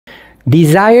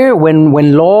Desire, when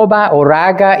lobha or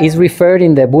raga is referred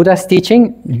in the Buddha's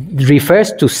teaching,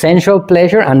 refers to sensual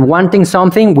pleasure and wanting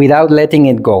something without letting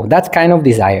it go. That's kind of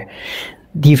desire.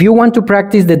 If you want to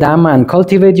practice the Dhamma and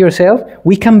cultivate yourself,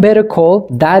 we can better call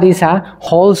that is a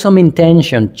wholesome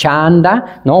intention.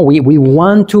 Chanda, no, we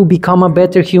want to become a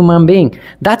better human being.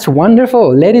 That's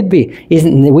wonderful, let it be.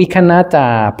 We cannot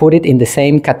put it in the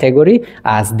same category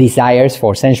as desires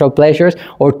for sensual pleasures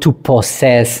or to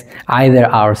possess either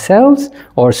ourselves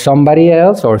or somebody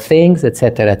else or things,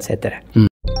 etc., etc.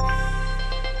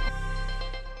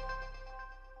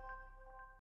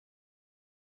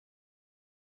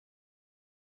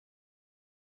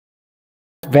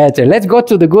 Better. Let's go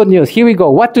to the good news. Here we go.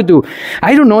 What to do?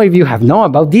 I don't know if you have known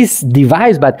about this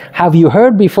device, but have you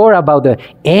heard before about the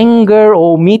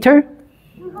anger-o-meter?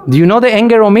 Do you know the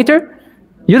anger-o-meter?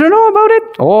 You don't know about it?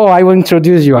 Oh, I will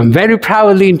introduce you. I'm very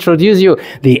proudly introduce you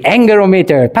the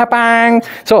anger-o-meter. Pa-pang!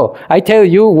 So, I tell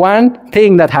you one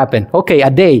thing that happened. Okay, a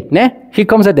day. Ne? Here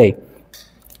comes a day.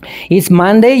 It's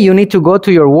Monday, you need to go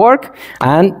to your work,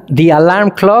 and the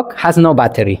alarm clock has no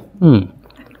battery.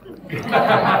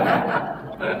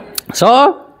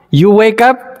 So, you wake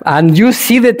up and you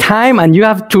see the time and you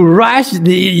have to rush,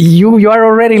 you are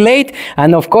already late,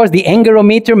 and of course the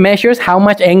anger-o-meter measures how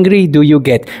much angry do you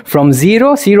get. From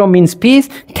 0 means peace,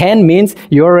 10 means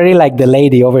you're already like the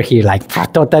lady over here, like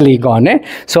totally gone.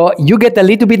 So you get a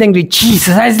little bit angry,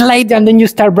 Jesus, it's late, and then you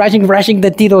start brushing the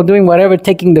teeth or doing whatever,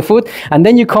 taking the food, and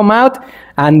then you come out,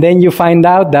 and then you find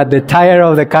out that the tire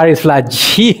of the car is flat.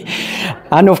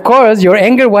 And of course, your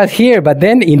anger was here, but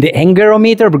then in the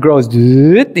anger-o-meter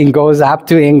it goes up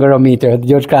to anger-o-meter,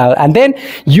 and then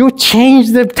you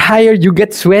change the tire, you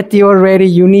get sweaty already,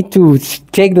 you need to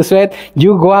take the sweat,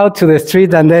 you go out to the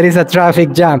street and there is a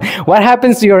traffic jam. What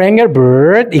happens to your anger?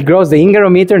 It grows, the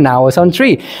anger-o-meter now is on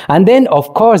 3. And then,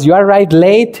 of course, you arrived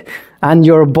late, and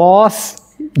your boss,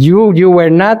 you were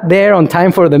not there on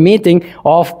time for the meeting.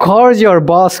 Of course, your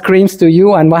boss screams to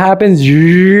you, and what happens?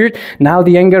 Now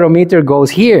the anger-o-meter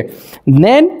goes here.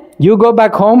 Then you go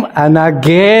back home, and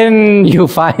again you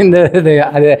find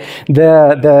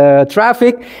the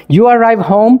traffic. You arrive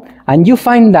home, and you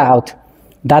find out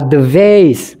that the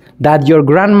vase that your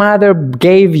grandmother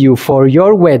gave you for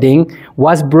your wedding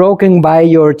was broken by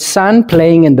your son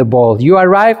playing in the ball. You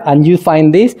arrive, and you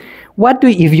find this.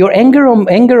 If your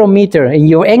anger-o-meter and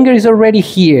your anger is already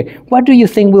here, what do you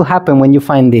think will happen when you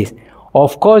find this?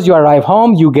 Of course, you arrive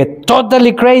home, you get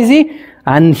totally crazy,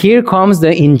 and here comes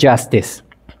the injustice.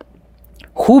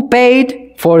 Who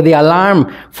paid for the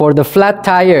alarm, for the flat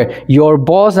tire? Your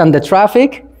boss and the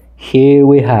traffic? Here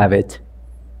we have it.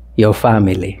 Your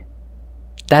family.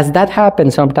 Does that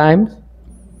happen sometimes?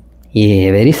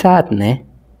 Yeah, very sad, ne?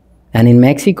 And in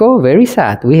Mexico, very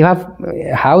sad. We have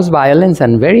house violence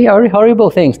and very horrible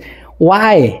things.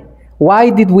 Why? Why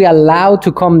did we allow to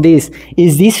come this?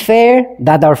 Is this fair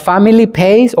that our family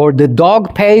pays or the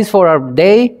dog pays for our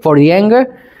day, for the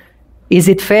anger? Is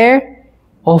it fair?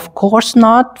 Of course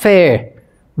not fair.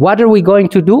 What are we going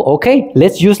to do? Okay,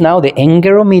 let's use now the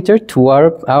anger-o-meter to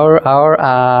our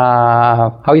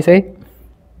how you say?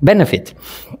 Benefit.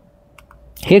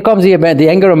 Here comes the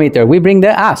anger-o-meter. We bring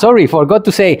forgot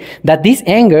to say that this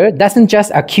anger doesn't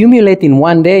just accumulate in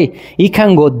one day. It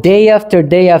can go day after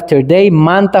day after day,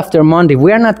 month after month. If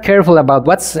we are not careful about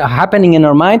what's happening in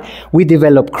our mind, we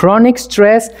develop chronic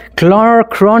stress,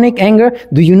 chronic anger.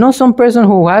 Do you know some person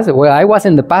who has, well, I was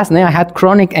in the past, I had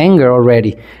chronic anger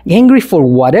already. Angry for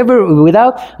whatever,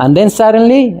 and then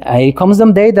suddenly, it comes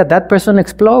the day that person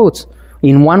explodes.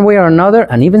 In one way or another,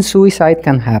 and even suicide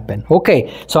can happen.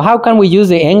 Okay, so how can we use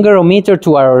the anger-o-meter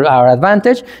to our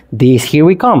advantage? Here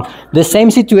we come. The same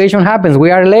situation happens.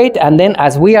 We are late, and then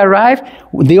as we arrive,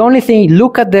 the only thing,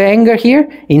 look at the anger here.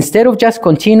 Instead of just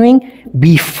continuing,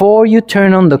 before you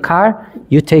turn on the car,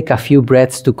 you take a few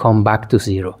breaths to come back to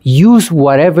 0. Use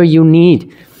whatever you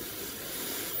need.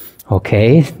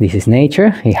 Okay, this is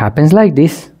nature. It happens like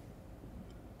this.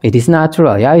 It is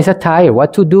natural. Yeah, it's a tire.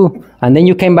 What to do? And then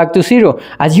you came back to 0.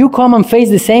 As you come and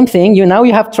face the same thing, now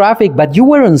you have traffic, but you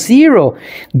were on 0.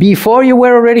 Before you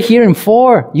were already here in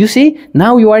 4. You see?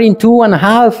 Now you are in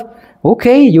 2.5.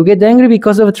 Okay, you get angry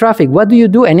because of the traffic. What do you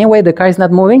do? Anyway, the car is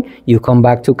not moving. You come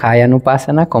back to Kaya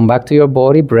Nupassana, come back to your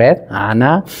body, breath,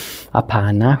 Ana,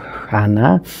 Apana,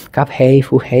 Ana, Kaphei,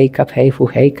 Fuhei, Kaphei,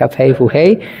 Fuhei, Kaphei,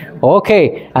 Fuhei.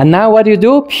 Okay, and now what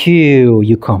do? Phew,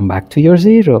 you come back to your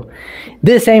 0.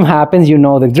 The same happens, you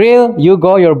know the drill. You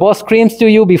go, your boss screams to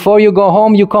you. Before you go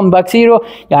home, you come back 0.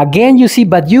 Again, you see,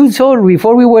 but you saw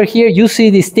before we were here, you see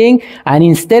this thing, and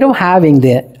instead of having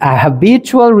the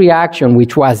habitual reaction,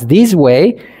 which was this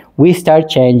way, we start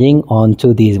changing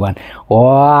onto this one.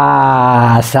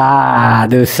 Oh,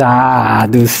 sadhu,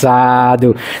 sadhu,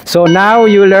 sadhu. So now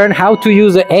you learn how to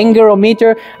use the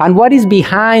angerometer. And what is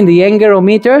behind the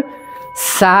angerometer?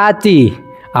 Sati.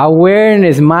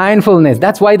 Awareness, mindfulness.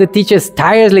 That's why the teachers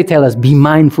tirelessly tell us, be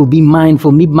mindful, be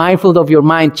mindful, be mindful of your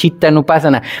mind, chitta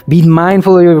nupassana. Be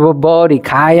mindful of your body,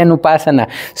 kaya nupassana.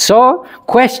 So,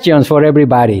 questions for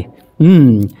everybody.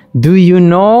 Do you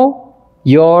know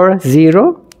your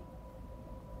zero?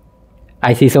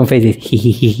 I see some faces.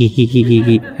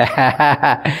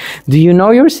 Do you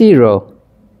know your zero?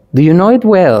 Do you know it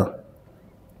well?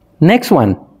 Next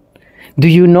one. Do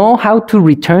you know how to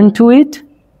return to it?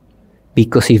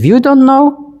 Because if you don't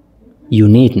know, you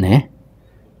need, ne?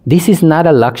 This is not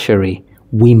a luxury.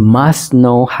 We must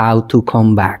know how to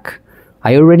come back.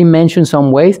 I already mentioned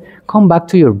some ways. Come back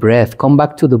to your breath. Come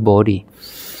back to the body.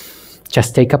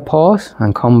 Just take a pause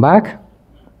and come back.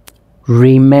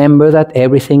 Remember that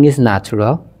everything is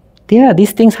natural. Yeah,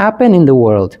 these things happen in the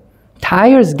world.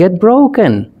 Tires get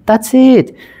broken. That's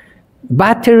it.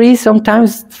 Batteries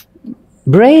sometimes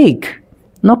break.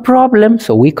 No problem.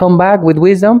 So we come back with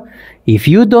wisdom. If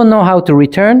you don't know how to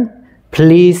return,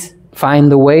 please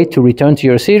find the way to return to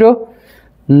your zero.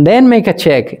 And then make a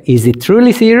check. Is it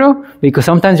truly zero? Because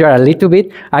sometimes you're a little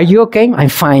bit. Are you okay? I'm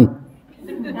fine.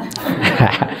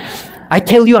 I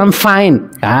tell you I'm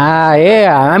fine.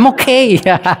 Yeah, I'm okay.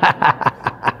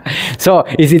 So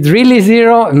is it really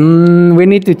zero? We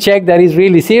need to check that it's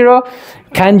really zero.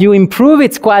 Can you improve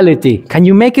its quality? Can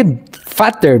you make it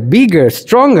fatter, bigger,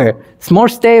 stronger, more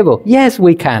stable? Yes,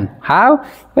 we can. How?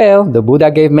 Well, the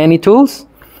Buddha gave many tools.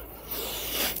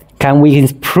 Can we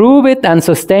improve it and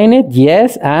sustain it?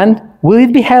 Yes. And will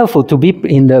it be helpful to be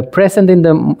in the present, in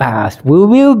the past?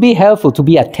 Will it be helpful to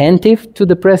be attentive to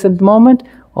the present moment?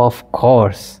 Of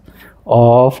course.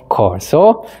 Of course.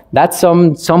 So that's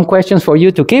some questions for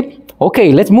you to keep.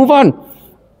 Okay, let's move on.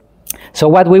 So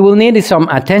what we will need is some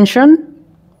attention,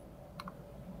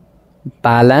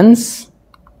 balance,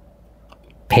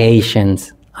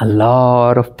 patience, a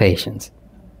lot of patience,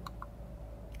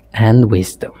 and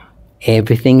wisdom.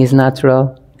 Everything is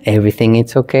natural, everything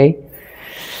is okay,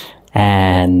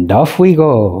 and off we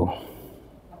go.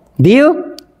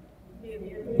 Deal?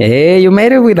 Hey, you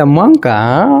made it with a monk,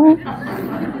 huh?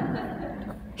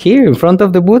 Here in front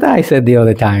of the Buddha, I said the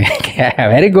other time.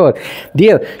 Very good.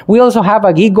 Deal. We also have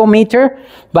a ego meter,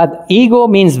 but ego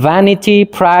means vanity,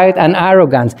 pride, and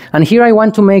arrogance. And here I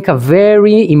want to make a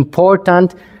very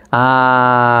important,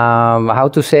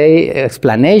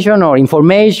 explanation or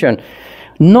information.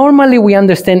 Normally we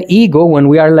understand ego when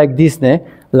we are like this,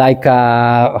 like,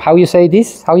 how you say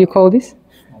this? How you call this?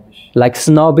 Snobbish. Like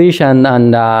snobbish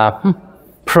and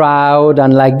proud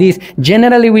and like this.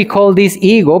 Generally we call this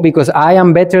ego because I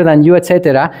am better than you,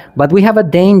 etc. But we have a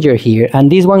danger here,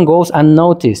 and this one goes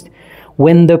unnoticed.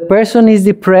 When the person is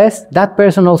depressed, that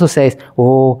person also says,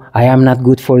 oh, I am not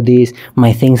good for this,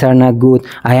 my things are not good,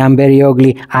 I am very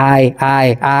ugly, I.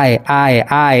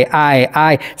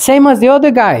 Same as the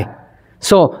other guy.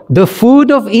 So the food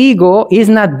of ego is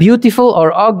not beautiful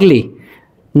or ugly,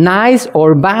 nice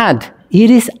or bad. It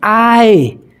is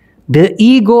I. The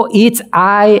ego eats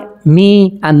I,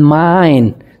 me, and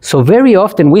mine. So very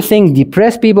often we think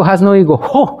depressed people has no ego.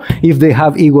 Oh, if they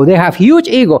have ego, they have huge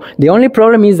ego. The only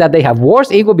problem is that they have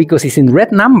worse ego because it's in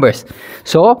red numbers.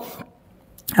 So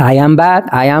I am bad,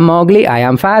 I am ugly, I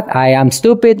am fat, I am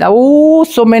stupid. Oh,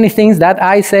 so many things that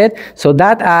I said. So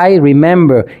that I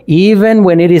remember, even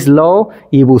when it is low,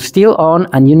 it will still on,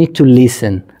 and you need to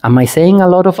listen. Am I saying a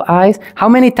lot of I's? How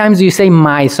many times do you say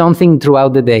my something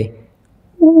throughout the day?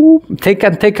 Take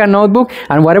a notebook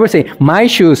and whatever, say my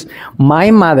shoes,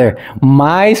 my mother,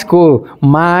 my school,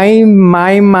 my.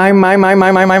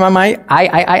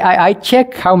 I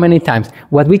check how many times.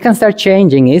 What we can start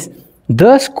changing is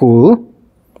the school,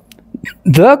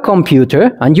 the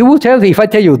computer, and you will tell me, if I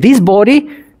tell you this body,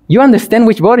 you understand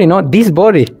which body, not this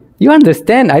body. You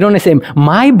understand? I don't say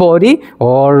my body,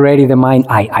 already the mind,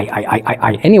 I.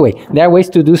 Anyway, there are ways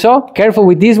to do so. Careful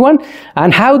with this one.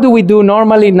 And how do we do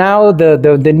normally now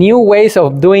the new ways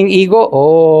of doing ego?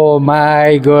 Oh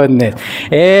my goodness.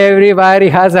 Everybody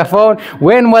has a phone.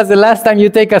 When was the last time you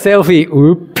take a selfie?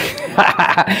 Oop.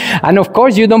 And of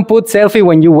course, you don't put selfie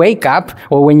when you wake up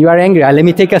or when you are angry. Let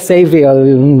me take a selfie.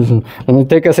 Let me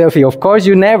take a selfie. Of course,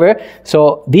 you never.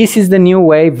 So this is the new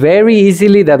way, very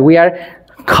easily, that we are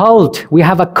cult. We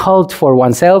have a cult for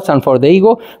oneself and for the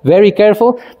ego. Very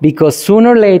careful, because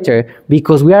sooner or later,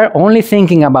 because we are only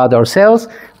thinking about ourselves,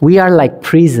 we are like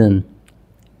prisoners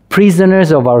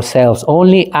of ourselves.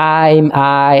 Only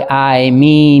I,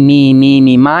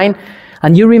 me, mine.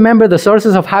 And you remember the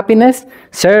sources of happiness?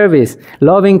 Service,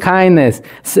 loving kindness,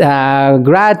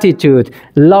 gratitude,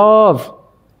 love.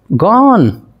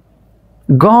 Gone.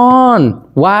 Gone.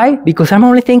 Why? Because I'm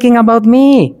only thinking about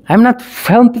me. I'm not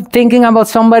thinking about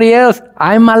somebody else.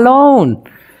 I'm alone.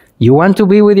 You want to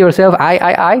be with yourself?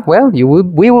 Well,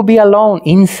 we will be alone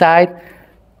inside.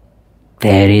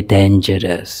 Very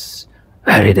dangerous.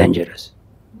 Very dangerous.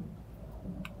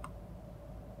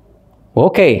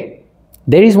 Okay.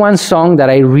 There is one song that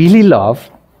I really love.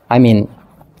 I mean,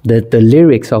 the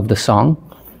lyrics of the song.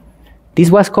 This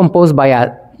was composed by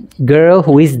a girl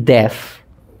who is deaf.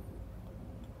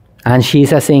 And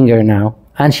she's a singer now.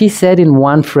 And she said in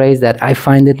one phrase that I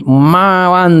find it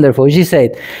wonderful. She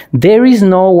said, "There is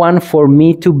no one for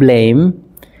me to blame,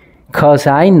 'cause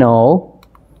I know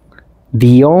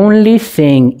the only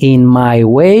thing in my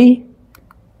way,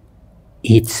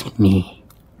 it's me."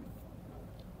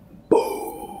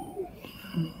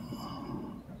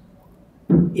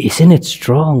 Isn't it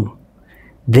strong?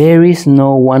 There is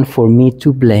no one for me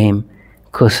to blame,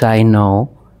 'cause I know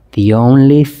the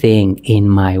only thing in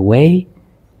my way,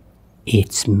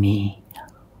 it's me.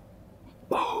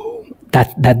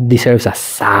 That deserves a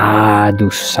sadhu,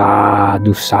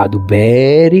 sadhu, sadhu.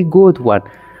 Very good one.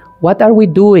 What are we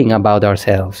doing about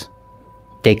ourselves?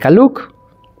 Take a look.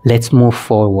 Let's move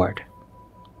forward.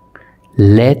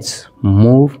 Let's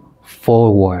move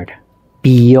forward.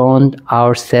 Beyond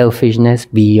our selfishness,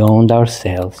 beyond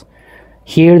ourselves.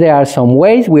 Here there are some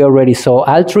ways. We already saw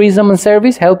altruism and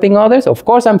service, helping others. Of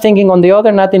course, I'm thinking on the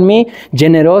other, not in me.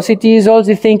 Generosity is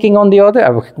also thinking on the other.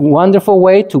 A wonderful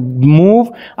way to move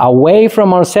away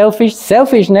from our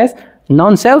selfishness,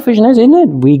 non-selfishness, isn't it?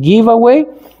 We give away.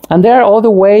 And there are other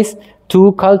ways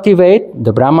to cultivate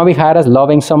the Brahma Viharas,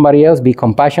 loving somebody else, be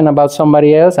compassionate about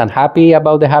somebody else, and happy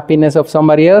about the happiness of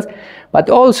somebody else. But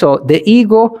also the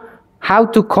ego, how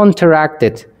to counteract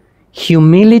it.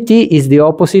 Humility is the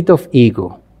opposite of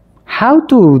ego. How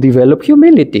to develop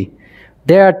humility?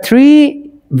 There are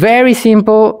 3 very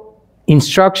simple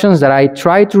instructions that I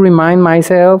try to remind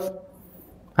myself,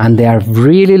 and they are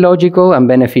really logical and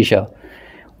beneficial.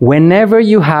 Whenever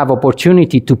you have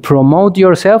opportunity to promote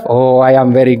yourself, oh, I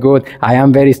am very good, I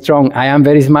am very strong, I am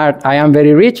very smart, I am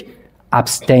very rich,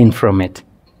 abstain from it.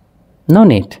 No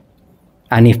need.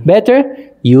 And if better,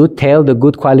 you tell the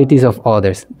good qualities of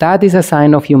others. That is a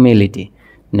sign of humility.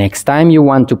 Next time you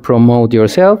want to promote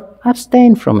yourself,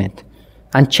 abstain from it.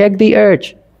 And check the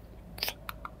urge.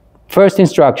 First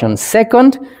instruction.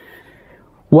 Second,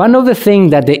 one of the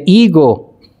things that the ego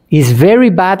is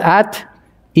very bad at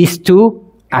is to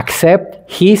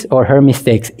accept his or her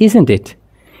mistakes, isn't it?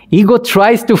 Ego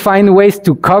tries to find ways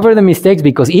to cover the mistakes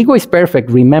because ego is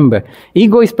perfect, remember.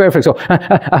 Ego is perfect. So,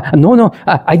 no,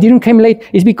 I didn't come late.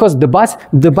 It's because the bus,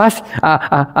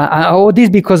 this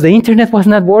because the internet was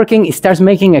not working. It starts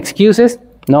making excuses.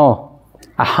 No.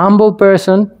 A humble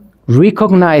person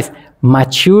recognizes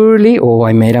maturely, oh,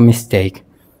 I made a mistake.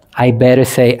 I better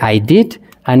say I did,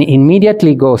 and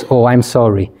immediately goes, oh, I'm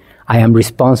sorry. I am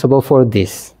responsible for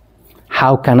this.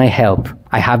 How can I help?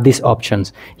 I have these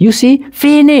options. You see,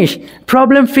 finish,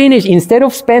 problem finish. Instead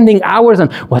of spending hours on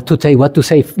what to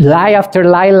say, lie after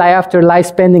lie,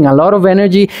 spending a lot of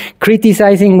energy,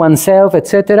 criticizing oneself,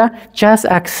 etc. Just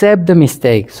accept the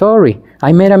mistake. Sorry,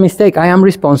 I made a mistake. I am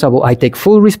responsible. I take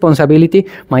full responsibility.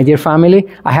 My dear family,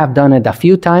 I have done it a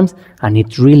few times and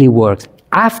it really works.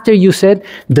 After you said,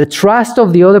 the trust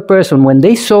of the other person, when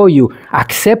they saw you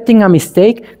accepting a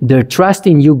mistake, their trust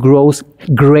in you grows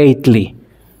greatly.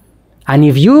 And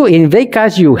if they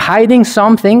catch you hiding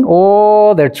something,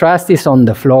 oh, their trust is on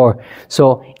the floor.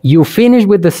 So you finish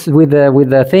with the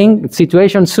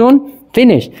situation soon,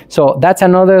 finish. So that's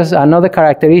another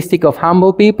characteristic of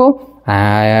humble people.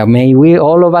 May we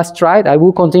all of us try it. I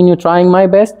will continue trying my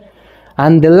best.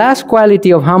 And the last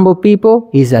quality of humble people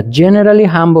is that generally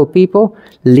humble people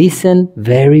listen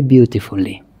very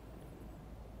beautifully.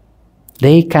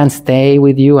 They can stay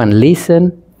with you and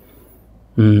listen.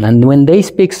 And when they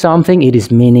speak something, it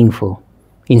is meaningful.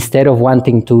 Instead of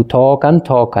wanting to talk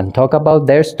about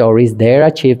their stories, their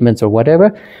achievements or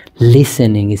whatever,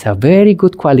 listening is a very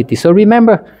good quality. So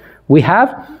remember, we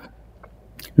have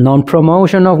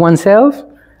non-promotion of oneself,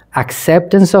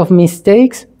 acceptance of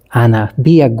mistakes, and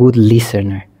be a good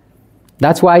listener.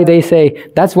 That's why they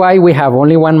say, that's why we have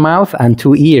only one mouth and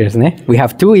 2 ears. Ne? We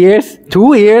have 2 ears.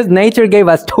 2 ears. Nature gave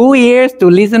us 2 ears to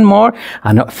listen more.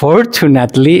 And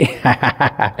fortunately,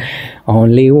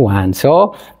 only one.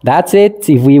 So that's it.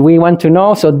 If we want to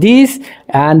know. So this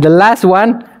and the last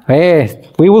one,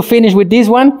 we will finish with this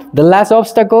one. The last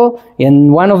obstacle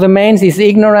in one of the mains is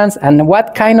ignorance. And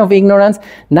what kind of ignorance?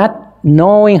 Not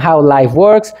knowing how life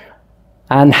works.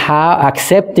 and how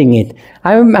accepting it.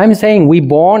 I'm saying we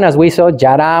born, as we saw,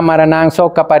 Jara Maranang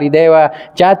Soka Parideva,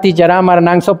 Jati Jara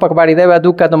Maranang Soka Parideva,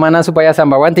 Dukkha Domana Supaya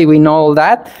Sambhavanti, we know all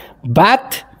that.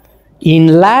 But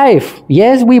in life,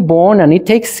 yes, we born and it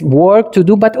takes work to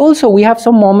do, but also we have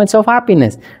some moments of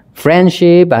happiness.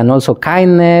 Friendship and also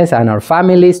kindness and our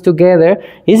families together,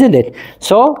 isn't it?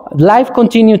 So life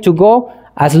continues to go.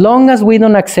 As long as we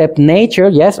don't accept nature,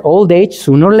 yes, old age,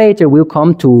 sooner or later will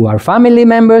come to our family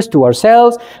members, to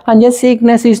ourselves, and yes,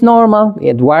 sickness is normal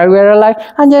while we're alive,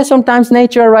 and yes, sometimes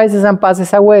nature arises and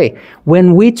passes away.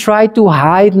 When we try to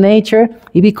hide nature,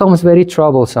 it becomes very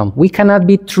troublesome. We cannot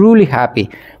be truly happy.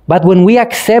 But when we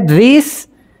accept this,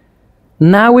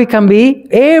 now we can be,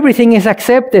 everything is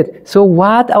accepted. So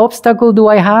what obstacle do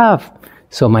I have?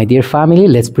 So my dear family,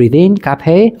 let's breathe in, kap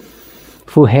he,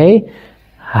 fu he.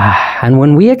 And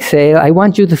when we exhale, I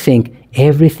want you to think,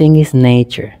 everything is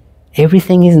nature.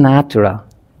 Everything is natural.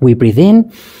 We breathe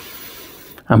in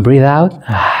and breathe out.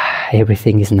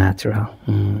 Everything is natural.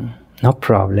 No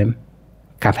problem.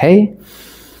 Kap he,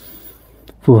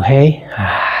 fu he.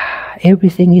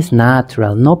 Everything is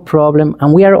natural, no problem,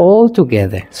 and we are all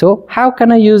together. So how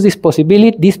can I use this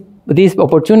possibility, this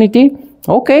opportunity?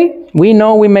 Okay, we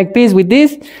know we make peace with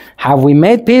this. Have we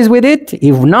made peace with it?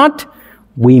 If not,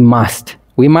 we must.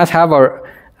 We must have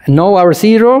know our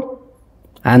zero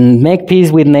and make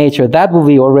peace with nature. That will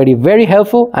be already very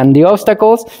helpful, and the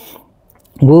obstacles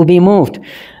will be moved.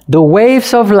 The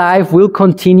waves of life will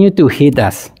continue to hit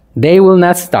us. They will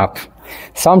not stop.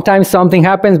 Sometimes something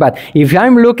happens, but if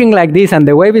I'm looking like this and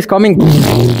the wave is coming,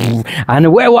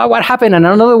 and what happened? And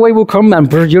another wave will come,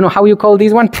 and you know how you call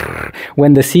this one?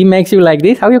 When the sea makes you like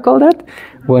this, how you call that?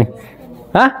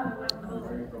 Huh?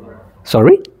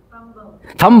 Sorry?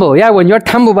 Tumble, yeah, when you're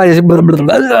tumbled by this,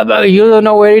 you don't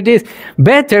know where it is.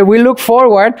 Better we look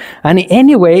forward, and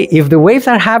anyway, if the waves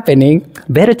are happening,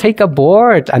 better take a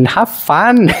board and have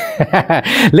fun.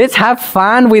 Let's have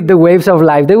fun with the waves of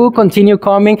life. They will continue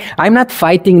coming. I'm not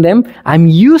fighting them. I'm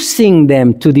using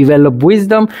them to develop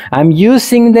wisdom. I'm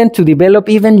using them to develop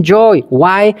even joy.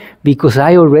 Why? Because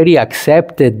I already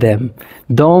accepted them.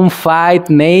 Don't fight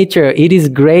nature. It is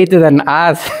greater than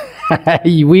us.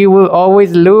 We will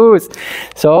always lose.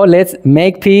 So let's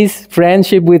make peace,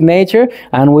 friendship with nature,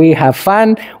 and we have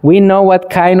fun. We know what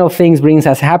kind of things brings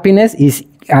us happiness is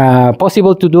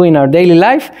possible to do in our daily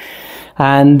life.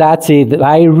 And that's it.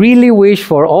 I really wish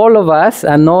for all of us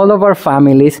and all of our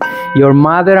families, your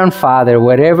mother and father,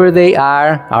 wherever they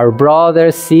are, our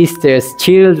brothers, sisters,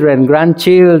 children,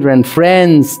 grandchildren,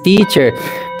 friends, teachers,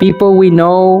 people we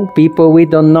know, people we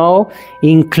don't know,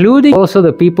 including also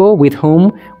the people with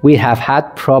whom we have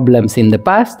had problems in the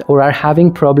past or are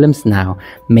having problems now.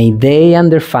 May they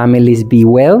and their families be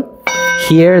well.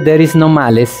 Here there is no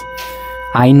malice.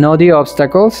 I know the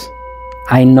obstacles.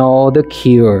 I know the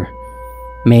cure.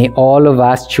 May all of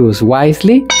us choose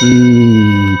wisely.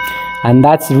 And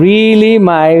that's really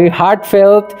my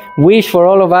heartfelt wish for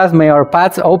all of us. May our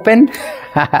paths open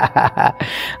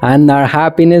and our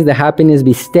happiness, the happiness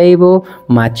be stable,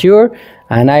 mature.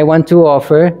 And I want to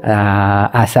offer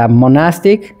as a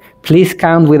monastic, please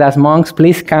count with us monks,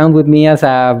 please count with me as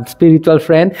a spiritual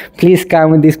friend, please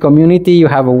count with this community. You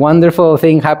have a wonderful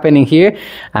thing happening here,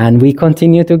 and we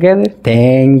continue together.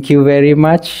 Thank you very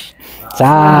much.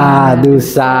 Sadhu,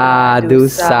 sadhu,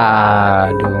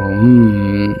 sadhu.